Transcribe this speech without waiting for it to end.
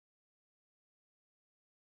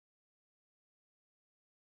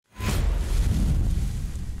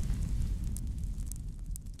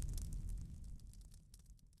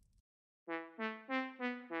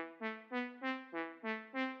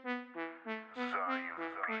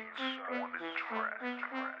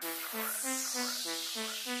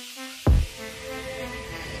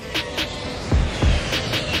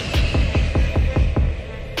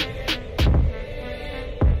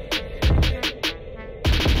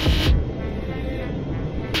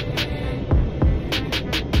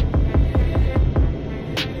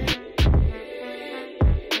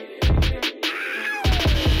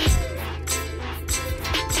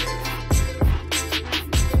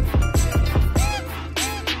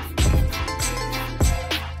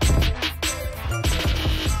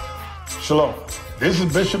Shalom. This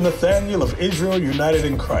is Bishop Nathaniel of Israel United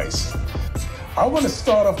in Christ. I want to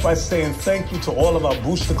start off by saying thank you to all of our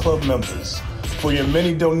Booster Club members for your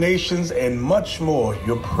many donations and much more,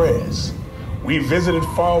 your prayers. We visited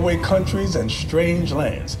faraway countries and strange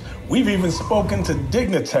lands. We've even spoken to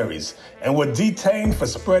dignitaries and were detained for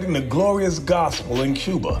spreading the glorious gospel in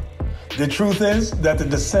Cuba. The truth is that the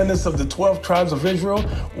descendants of the 12 tribes of Israel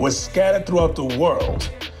were scattered throughout the world.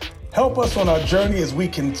 Help us on our journey as we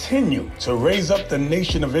continue to raise up the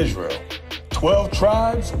nation of Israel. 12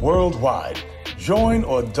 tribes worldwide. Join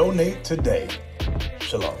or donate today.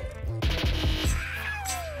 Shalom.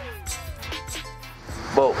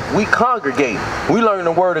 But we congregate. We learn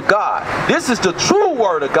the word of God. This is the true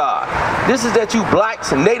word of God. This is that you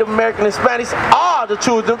blacks and Native American Hispanics are the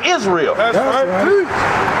children of Israel. That's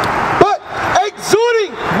right. But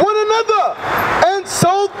exhorting one another, and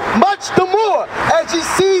so much the more as you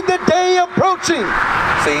see the day approaching.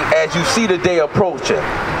 See, as you see the day approaching,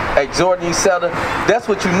 exhorting each other, that's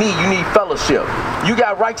what you need. You need fellowship. You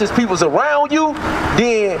got righteous peoples around you,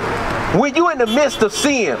 then when you in the midst of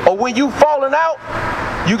sin or when you falling out,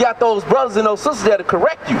 you got those brothers and those sisters that'll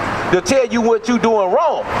correct you. They'll tell you what you're doing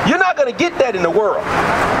wrong. You're not going to get that in the world.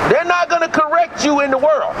 They're not going to correct you in the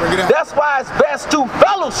world. That's why it's best to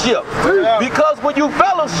fellowship. Because when you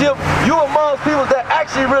fellowship, you amongst people that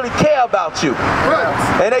actually really care about you.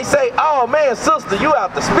 And they say, oh man, sister, you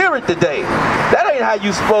out the spirit today. That ain't how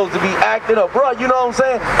you supposed to be acting. Or bro, you know what I'm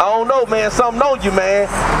saying? I don't know, man. Something on you, man.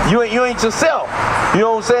 You ain't yourself. You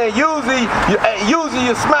know what I'm saying? Usually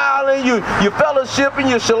you're smiling, you fellowshipping,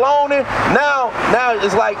 you're shaloming. Now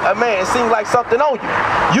it's like, man, it seems like something on you.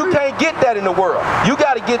 You can't get that in the world. You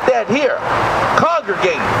got to get that here.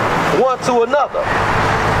 Congregate one to another.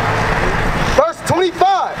 Verse 25,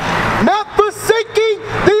 not forsaking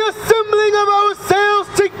the assembling of ourselves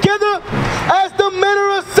together as the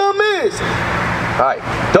manner of some is. All right,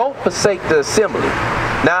 don't forsake the assembly.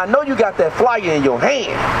 Now I know you got that flyer in your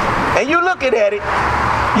hand, and you looking at it,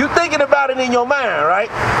 you thinking about it in your mind, right?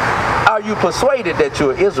 Are you persuaded that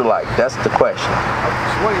you're an Israelite? That's the question. I'm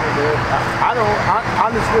persuaded, man.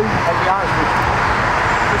 Honestly, I'll be honest with you.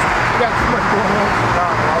 You got too much going on in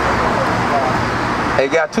Chicago. They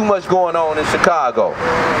got too much going on in Chicago.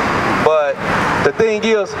 But the thing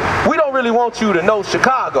is, we don't really want you to know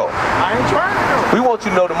Chicago. I ain't trying to know. We want you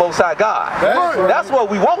to know the Most High God. That's what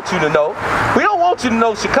we want you to know. We don't want you to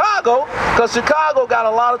know Chicago, because Chicago got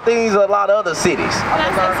a lot of things, a lot of other cities. Can I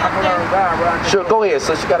say something? Sure, go ahead,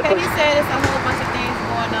 sis. You got a Okay, question? he said there's a whole bunch of things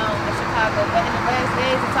going on in Chicago, but in the last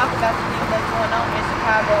days, we talk about the things that's going on in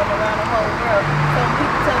Chicago and around the whole world. So when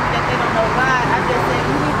people tell me that they don't know God, I just say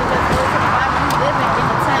you need to just go to the Bible. You living in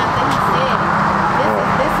the time that he said it.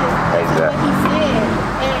 This is what he said.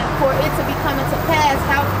 And for it to be coming to pass,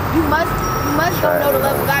 how you must don't know the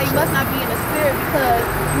love of God. You must not be in the spirit, because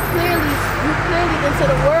you clearly into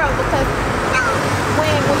the world, because when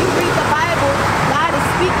you read the Bible, God is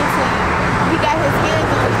speaking to you. He got his hands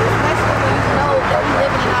on you, especially when you know that we're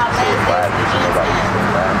living in our last days and end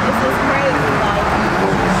times. This is crazy, like.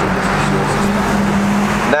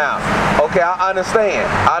 Now, okay, I understand.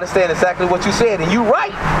 I understand exactly what you said, and you're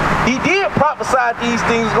right. He did prophesy these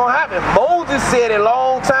things were going to happen. Moses said it a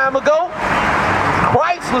long time ago.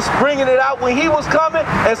 Christ was bringing it out when he was coming,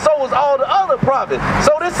 and so was all the other prophets.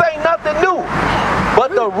 So this ain't nothing new.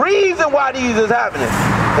 But the reason why these is happening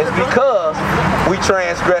is because we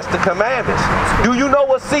transgress the commandments. Do you know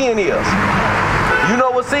what sin is? You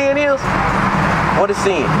know what sin is? What is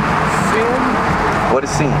sin? What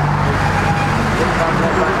is sin?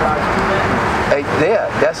 Hey, yeah,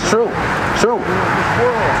 that's true. True.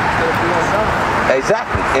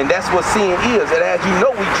 Exactly. And that's what sin is. And as you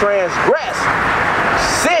know, we transgress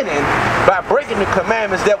sinning by breaking the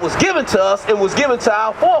commandments that was given to us and was given to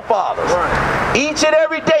our forefathers. Right. Each and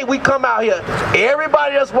every day we come out here,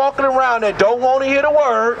 everybody that's walking around that don't want to hear the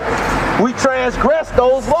word, we transgress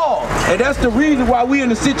those laws. And that's the reason why we're in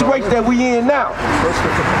the situation that we in now.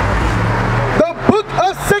 The book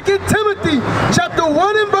of 2 Timothy, chapter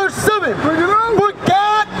 1 and verse 7. For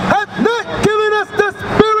God hath not given us the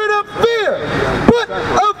spirit of fear, but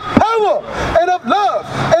of power and of love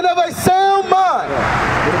and of a sound mind.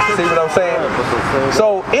 See what I'm saying?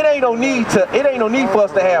 So it ain't no need for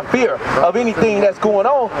us to have fear of anything that's going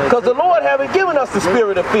on, because the Lord haven't given us the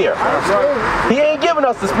spirit of fear. He ain't given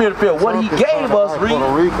us the spirit of fear. What he gave us,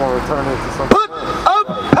 but of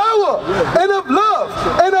power and of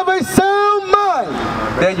love and of a sound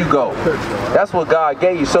mind. There you go. That's what God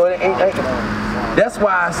gave you. So that's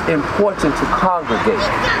why it's important to congregate.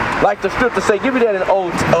 Like the scripture say, give me that in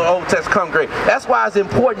Old Testament, congregate. That's why it's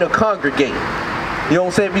important to congregate. You know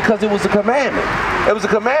what I'm saying? Because it was a commandment. It was a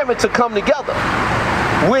commandment to come together.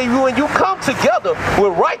 When you come together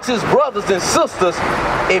with righteous brothers and sisters,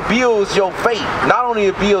 it builds your faith. Not only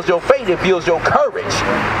it builds your faith, it builds your courage.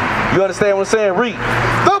 You understand what I'm saying? Read.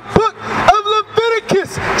 The book of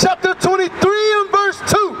Leviticus, chapter 23 and verse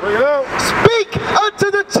 2. Speak unto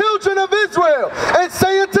the children of Israel, and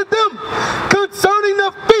say unto them, concerning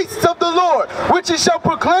the feasts of the Lord, which ye shall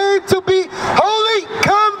proclaim to be holy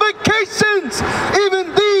convocations,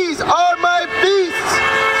 even these are my feasts.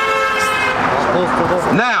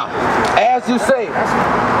 Now, as you say,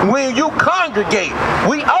 when you congregate,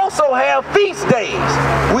 we also have feast days.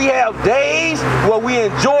 We have days where we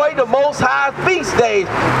enjoy the Most High feast days.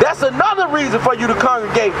 That's another reason for you to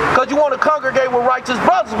congregate, because you want to congregate with righteous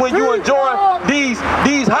brothers when you enjoy these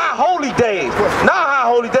high holy days. Not high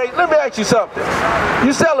holy days. Let me ask you something.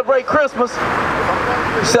 You celebrate Christmas,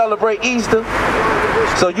 you celebrate Easter,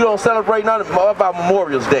 so you don't celebrate nothing about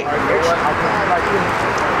Memorial Day. My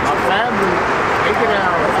family, they get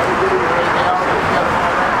out.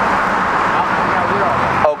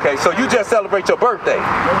 Okay, so you just celebrate your birthday.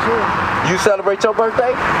 You celebrate your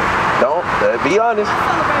birthday? Don't. Be honest. I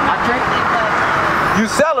celebrate my birthday, but you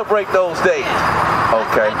celebrate those days.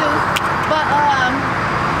 Okay. I do. But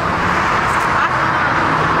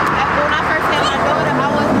when I first had my daughter, I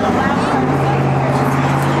wasn't allowed to celebrate.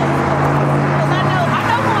 Because I know who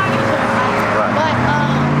I am. Right. But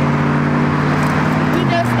we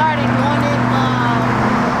just started doing it,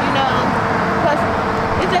 you know, because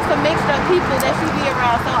it's just a mixture of people that she be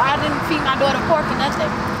around. So I didn't feed my daughter pork or nothing.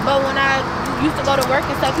 But when I used to go to work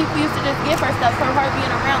and stuff, people used to just give her stuff from her being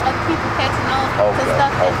around other people catching on to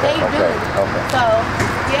stuff that they do. So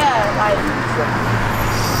yeah, like.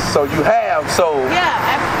 So you have Yeah.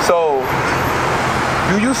 So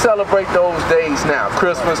do you celebrate those days now?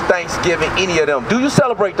 Christmas, Thanksgiving, any of them? Do you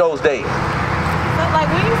celebrate those days? So like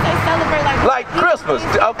when you say celebrate, like Christmas.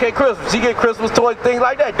 Okay, Christmas. You get Christmas toys, things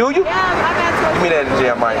like that. Do you? Yeah, I got toys. Give me that in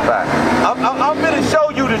Jeremiah 5. I'm going to show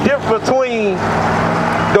you the difference between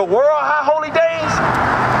the world high holy days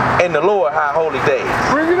and the Lord high holy days.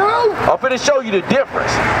 Bring it on. I'm going to show you the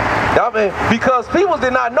difference. I mean, because people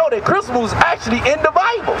did not know that Christmas was actually in the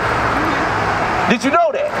Bible. Did you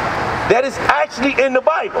know that? That is actually in the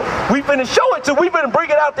Bible. We've been to show it to, we've been to bring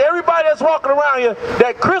it out to everybody that's walking around here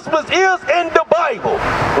that Christmas is in the Bible.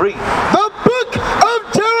 Read. The book of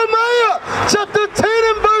Jeremiah, chapter 10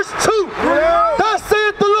 and verse 2. Thus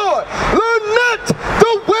saith the Lord, learn not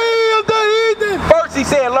the way of the heathen. First he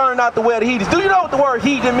said, learn not the way of the heathens. Do you know what the word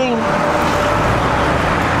heathen means?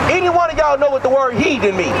 Any one of y'all know what the word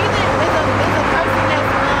heathen means? Heathen is a person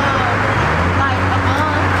that's like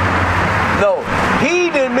among. No,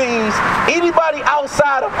 heathen means anybody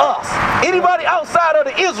outside of us. Anybody outside of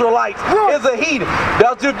the Israelites is a heathen.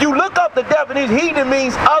 Now, if you look up the definition, heathen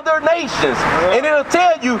means other nations. And it'll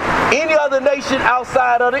tell you any other nation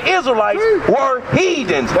outside of the Israelites were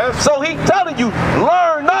heathens. So he's telling you,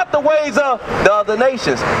 learn not the ways of the other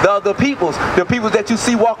nations, the other peoples, the peoples that you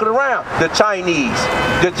see walking around, the Chinese,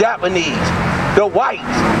 the Japanese, the whites,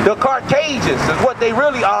 the Caucasians is what they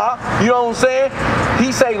really are. You know what I'm saying?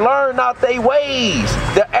 He say, learn not they ways.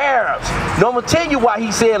 The Arabs. Now I'm going to tell you why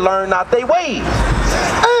he said, learn not they ways.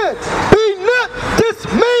 And be not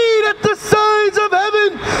dismayed at the signs of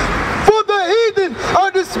heaven, for the heathen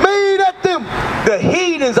are dismayed at them. The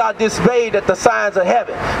heathens are dismayed at the signs of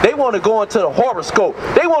heaven. They want to go into the horoscope.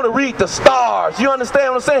 They want to read the stars. You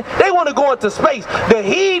understand what I'm saying? They want to go into space. The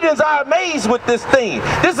heathens are amazed with this thing.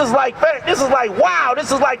 This is like wow.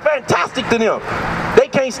 This is like fantastic to them. They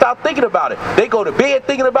can't stop thinking about it. They go to bed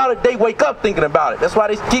thinking about it. They wake up thinking about it. That's why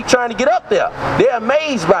they keep trying to get up there. They're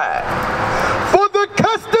amazed by it. For the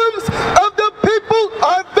customs of the people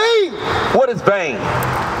are vain. What is vain?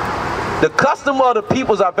 The custom of the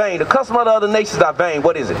peoples are vain. The custom of the other nations are vain.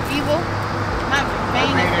 What is it? Evil. Not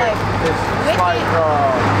vain is like It's wicked, like,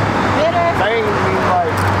 bitter. vain means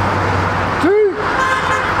like,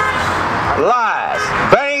 Lies.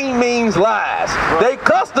 Vain means lies. They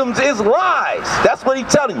customs is lies. That's what he's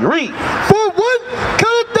telling you. Read. For one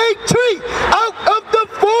cutteth a tree out of the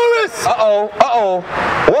forest.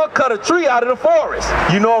 One cut a tree out of the forest.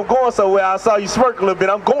 You know I'm going somewhere. I saw you smirk a little bit.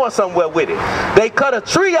 I'm going somewhere with it. They cut a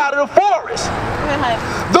tree out of the forest.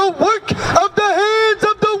 The work of the hands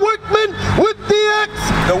of the workman with the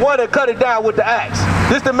axe. The one that cut it down with the axe.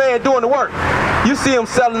 This the man doing the work. You see him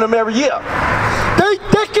selling them every year. They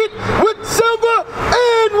deck it with silver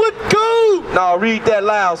and with gold. Now read that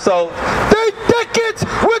loud. So they deck it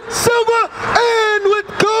with silver and with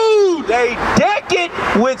gold. They deck it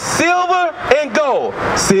with silver and gold.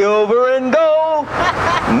 Silver and gold.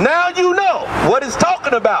 Now you know. what it's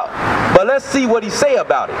talking about. But let's see what he say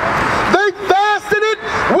about it. They fastened it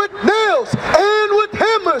with nails and with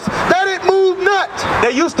hammers, that it moved not.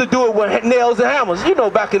 They used to do it with nails and hammers, you know,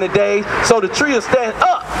 back in the days, so the tree will stand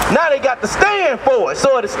up. Now they got to stand for it,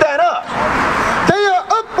 so it'll stand up. They are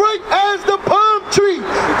upright as the palm tree.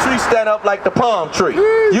 The tree stand up like the palm tree.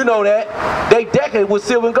 You know that. They deck it with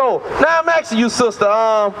silver and gold. Now I'm asking you, sister,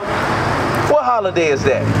 what holiday is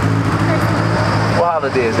that? What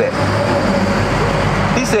holiday is that?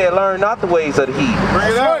 He said, learn not the ways of the heathen.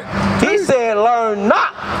 Bring it out. He said, learn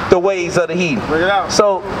not the ways of the heathen. Bring it out.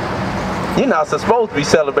 So, you're not supposed to be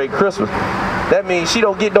celebrating Christmas. That means she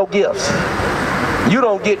don't get no gifts. You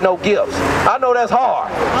don't get no gifts. I know that's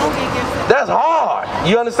hard. I don't get gifts. That's hard.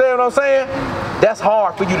 You understand what I'm saying? That's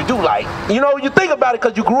hard for you to do. Like, you know, you think about it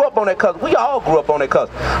because you grew up on that custom. We all grew up on that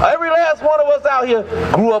custom. Every last one of us out here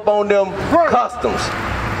grew up on them customs.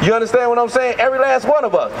 You understand what I'm saying? Every last one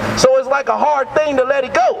of us. So it's like a hard thing to let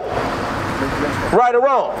it go. Right or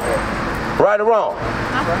wrong? Right or wrong?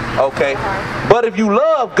 Okay. But if you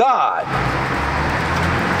love God,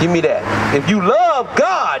 give me that. If you love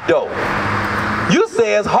God, though, you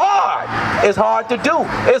say it's hard. It's hard to do.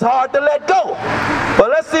 It's hard to let go. But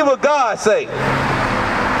let's see what God say.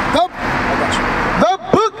 The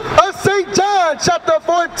book of St. John, chapter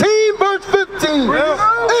 14, verse 15.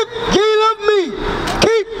 If ye love me,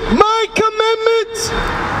 keep my commandments.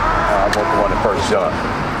 I want the one in 1 John.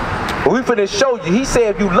 We finna show you. He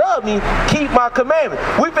said, if you love me, keep my commandments.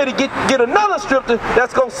 We finna get another scripture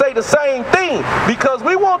that's gonna say the same thing, because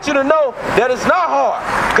we want you to know that it's not hard.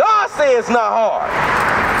 God says it's not hard.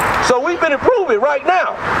 So we finna prove it right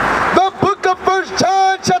now. The book of 1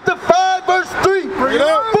 John, chapter 5, verse 3.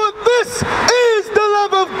 For this is the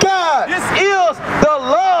love of God. This is the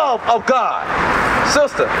love of God.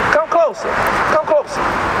 Sister, come closer. Come closer.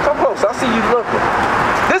 Come closer. I see you looking.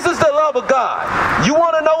 This is the love of God. You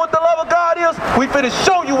want to know what the love of God is? We finna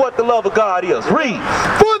show you what the love of God is. Read.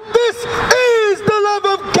 For this is the love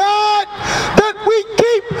of God, that we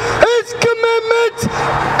keep his commandments.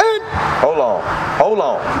 And hold on.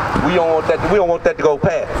 We don't want that to go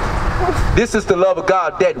past. This is the love of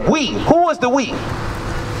God that we. Who is the we?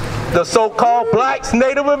 The so-called blacks,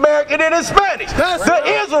 Native American, and Hispanics. The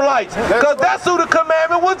Israelites. Because that's who the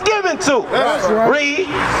commandment was given to. Read.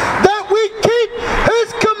 That we keep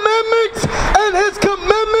his commandments, and his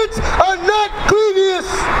commandments are not grievous.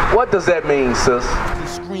 What does that mean, sis? He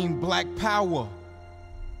screamed black power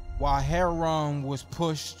while heroin was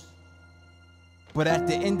pushed. But at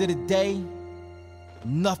the end of the day,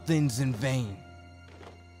 nothing's in vain.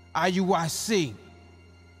 IUIC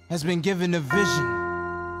has been given a vision.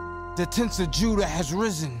 The tents of Judah has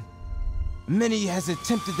risen. Many has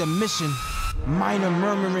attempted the mission, minor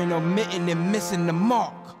murmuring, omitting, and missing the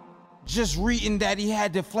mark. Just reading that he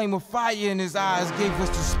had the flame of fire in his eyes gave us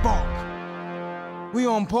the spark. We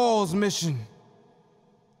on Paul's mission.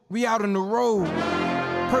 We out on the road,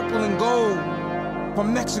 purple and gold,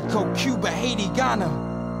 from Mexico, Cuba, Haiti,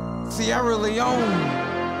 Ghana, Sierra Leone.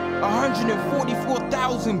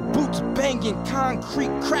 144,000 boots banging,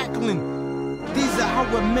 concrete crackling. These are how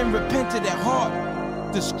men repented at heart.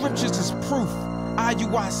 The scriptures is proof.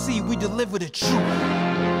 IUIC, we deliver the truth.